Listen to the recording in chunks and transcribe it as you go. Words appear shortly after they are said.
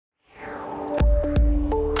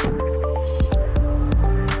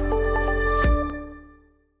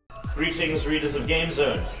Greetings, readers of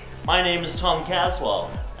GameZone. My name is Tom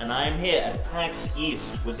Caswell, and I am here at PAX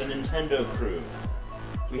East with the Nintendo crew.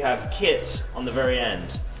 We have Kit on the very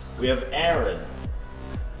end. We have Aaron.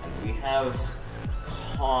 And we have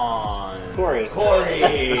Corey.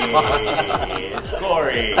 It's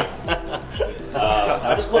Corey.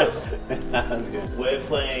 That was close. That was good. We're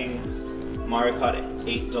playing Mario Kart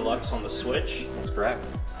 8 Deluxe on the Switch. That's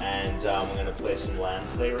correct. And we're going to play some LAN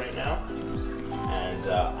play right now. And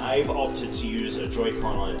I've opted to use a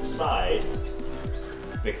Joy-Con on its side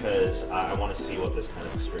because I want to see what this kind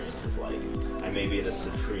of experience is like. I may be at a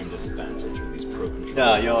supreme disadvantage with these Pro controllers.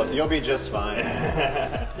 No, you'll be just fine.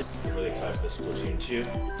 I'm really excited for Splatoon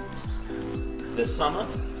 2. This summer?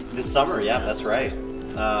 This summer, yeah, that's right.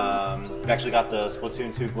 We've actually got the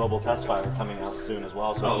Splatoon 2 Global Test Fire coming out soon as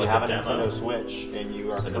well. So if you have a Nintendo Switch and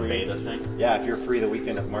you are free, like a beta thing? Yeah, if you're free the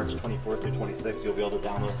weekend of March 24th through 26th, you'll be able to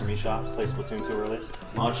download from eShop, play Splatoon 2 early.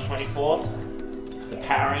 March 24th, the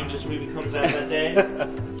Power Rangers movie comes out that day.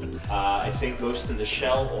 I think Ghost in the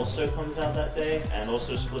Shell also comes out that day, and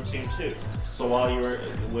also Splatoon 2. So while you're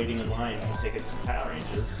waiting in line for tickets for Power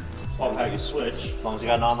Rangers, swap out your Switch. As long as you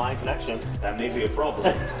got an online connection. That may be a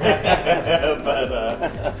problem. But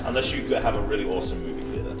unless you have a really awesome movie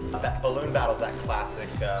theater. Balloon Battle's that classic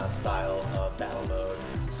style of battle mode.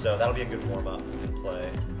 So that'll be a good warm-up. You can play.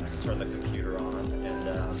 I can turn the computer on. And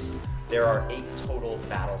there are 8 total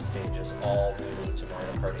battle stages, all new to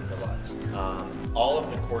Mario Kart 8 Deluxe. All of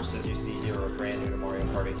the courses you see here are brand new to Mario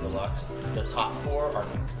Kart 8 Deluxe. The top 4 are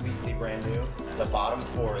completely brand new. The bottom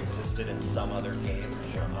 4 existed in some other game.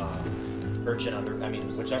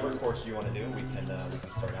 Whichever course you want to do, we can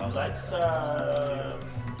start out.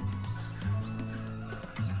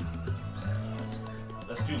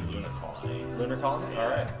 Let's do Lunar Colony. Lunar Colony? All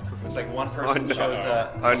right. Looks like one person chose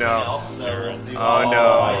Oh no. else. Oh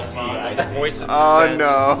no. I see. Voice of dissent.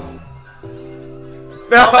 No.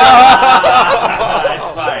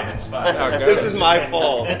 It's fine. It's fine. This is my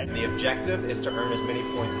fault. The objective is to earn as many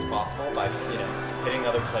points as possible by, hitting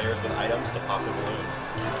other players with items to pop the balloons.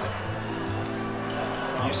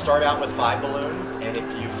 You start out with 5 balloons, and if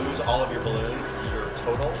you lose all of your balloons, your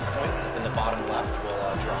total points in the bottom left will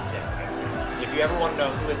drop down. If you ever want to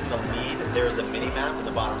know who is in the lead, there's a mini-map in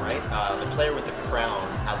the bottom right. The player with the crown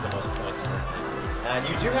has the most points currently. And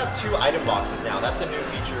you do have 2 item boxes now. That's a new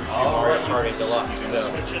feature to Mario Kart 8 Deluxe. You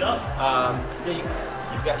can switch it up. You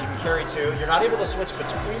can carry 2. You're not able to switch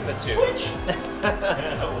between the 2. Switch.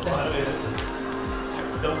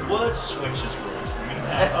 The word switch is ruined for me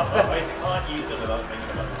now. I can't use it without thinking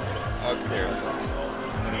about it. Oh, dear. I'm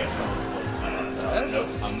gonna get someone before it's time. Nope,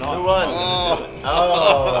 I'm not. Who won?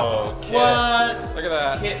 Oh, Kit. What? Look at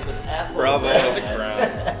that. Kit with Apple. Bravo. The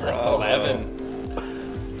Bravo. 11.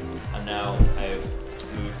 And now I've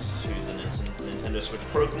moved to the Nintendo Switch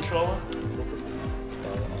Pro controller.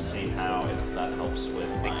 I'll see how if that helps with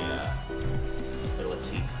my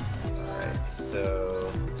ability. Alright,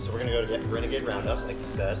 so we're gonna go to get Renegade Roundup, like you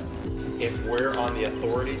said. If we're on the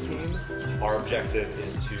Authority team, our objective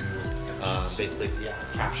is to basically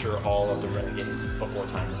capture all of the Renegades before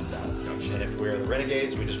time runs out. And if we're the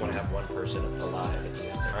Renegades, we just want to have one person alive at the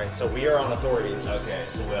end. Alright, so we are on Authorities. Okay,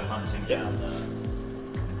 so we're hunting down the...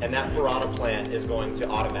 And that Piranha Plant is going to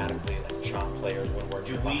automatically chomp players when we're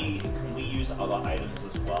Can we use other items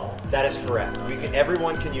as well? That is correct.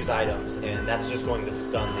 Everyone can use items, and that's just going to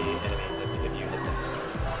stun the enemies if you hit them.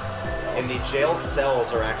 And the jail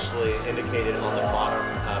cells are actually indicated on the bottom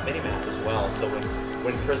minimap as well. So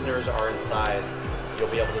when prisoners are inside, you'll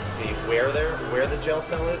be able to see where the jail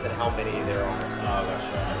cell is and how many there are. Oh,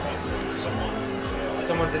 gotcha. Okay, so someone's in jail.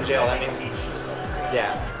 Someone's in jail. That means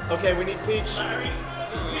yeah. Okay, we need Peach.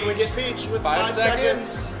 Can we get Peach with 5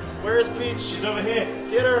 seconds? Where is Peach? She's over here.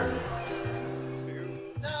 Get her.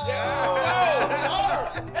 No.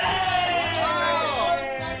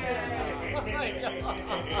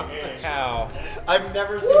 How? I've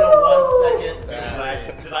never seen a 1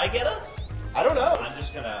 second. Did I get her? I don't know. I'm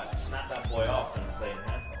just gonna snap that boy off and play in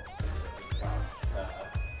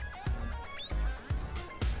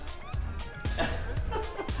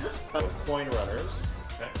handheld. Coin runners.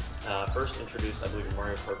 Okay. First introduced, I believe, in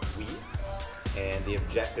Mario Kart Wii. And the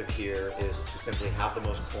objective here is to simply have the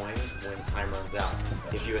most coins when time runs out.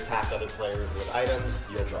 If you attack other players with items,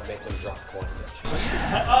 you'll make them drop coins.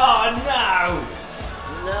 Oh no!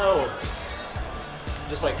 No!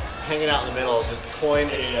 Just like hanging out in the middle, just coin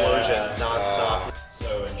explosions non-stop.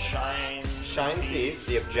 So in Shine Thief,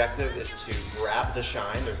 the objective is to grab the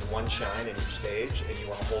shine. There's 1 shine in each stage, and you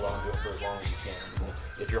want to hold on to it for as long as you can.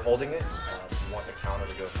 If you're holding it, you want the counter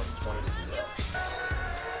to go from 20 to 0.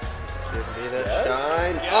 Give me that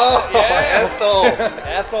shine. Oh, Yes. Ethel!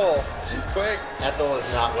 Ethel. She's quick. Ethel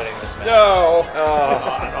is not winning this match. No.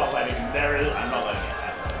 I'm not letting. I'm not letting it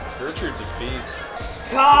happen. Gertrude's a beast.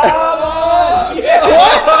 Come on!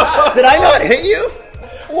 What? Did I not hit you?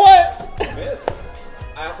 What? Miss.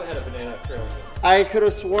 I also had a banana trailing me. I could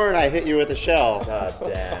have sworn I hit you with a shell. God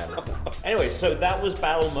damn. Anyway, so that was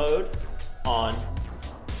battle mode on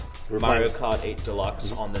We're Mario playing Kart 8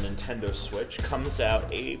 Deluxe on the Nintendo Switch. Comes out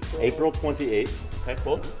April 28th. Okay,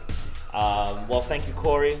 cool. Well, thank you,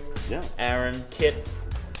 Corey, Yeah. Aaron, Kit,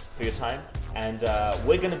 for your time. And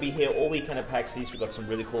we're going to be here all weekend at PAX East. We've got some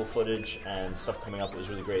really cool footage and stuff coming up. It was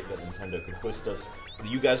really great that Nintendo could host us.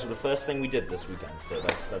 You guys were the first thing we did this weekend, so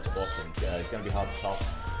that's awesome. It's going to be hard to top.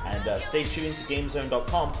 And stay tuned to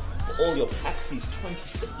GameZone.com for all your PAX East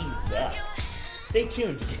 2017. Yeah. Stay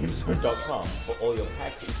tuned to GameZone.com for all your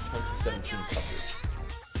PAX East 2017 coverage.